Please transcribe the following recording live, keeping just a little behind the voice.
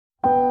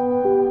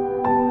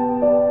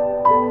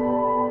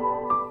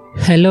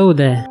Hello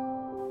there.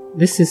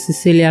 This is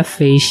Cecilia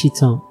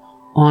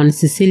on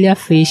Cecilia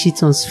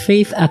Feishiton's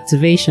Faith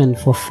Activation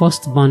for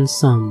Firstborn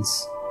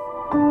Sons.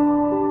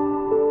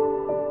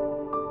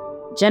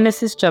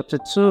 Genesis chapter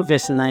 2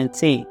 verse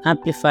 19,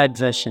 Amplified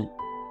Version.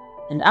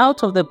 And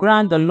out of the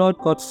ground the Lord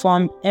God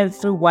formed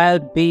every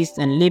wild beast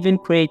and living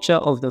creature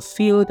of the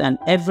field and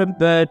every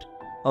bird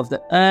of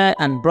the air,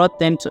 and brought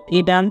them to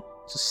Adam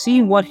to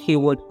see what he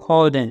would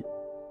call them.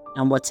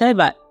 And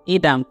whatever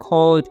Adam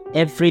called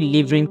every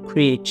living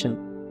creature,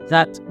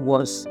 that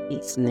was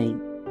its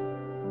name.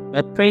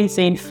 We're praying,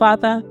 saying,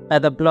 Father, by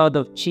the blood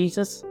of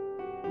Jesus,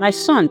 my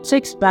son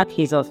takes back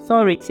his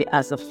authority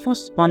as the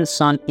firstborn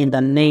son in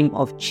the name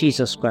of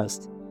Jesus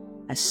Christ.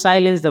 I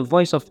silence the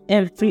voice of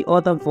every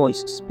other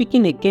voice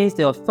speaking against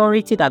the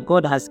authority that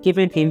God has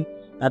given him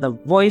by the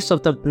voice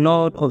of the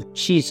blood of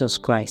Jesus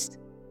Christ.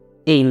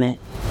 Amen.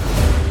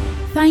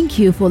 Thank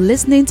you for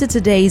listening to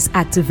today's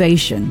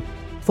activation.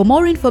 For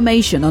more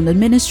information on the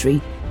ministry,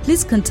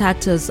 please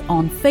contact us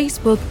on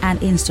Facebook and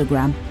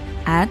Instagram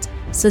at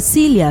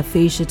Cecilia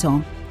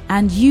Feishiton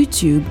and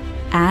YouTube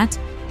at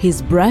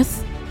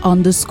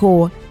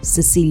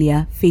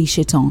 @hisbreath_Cecilia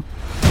Feishiton.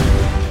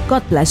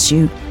 God bless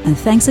you, and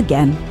thanks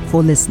again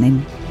for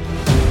listening.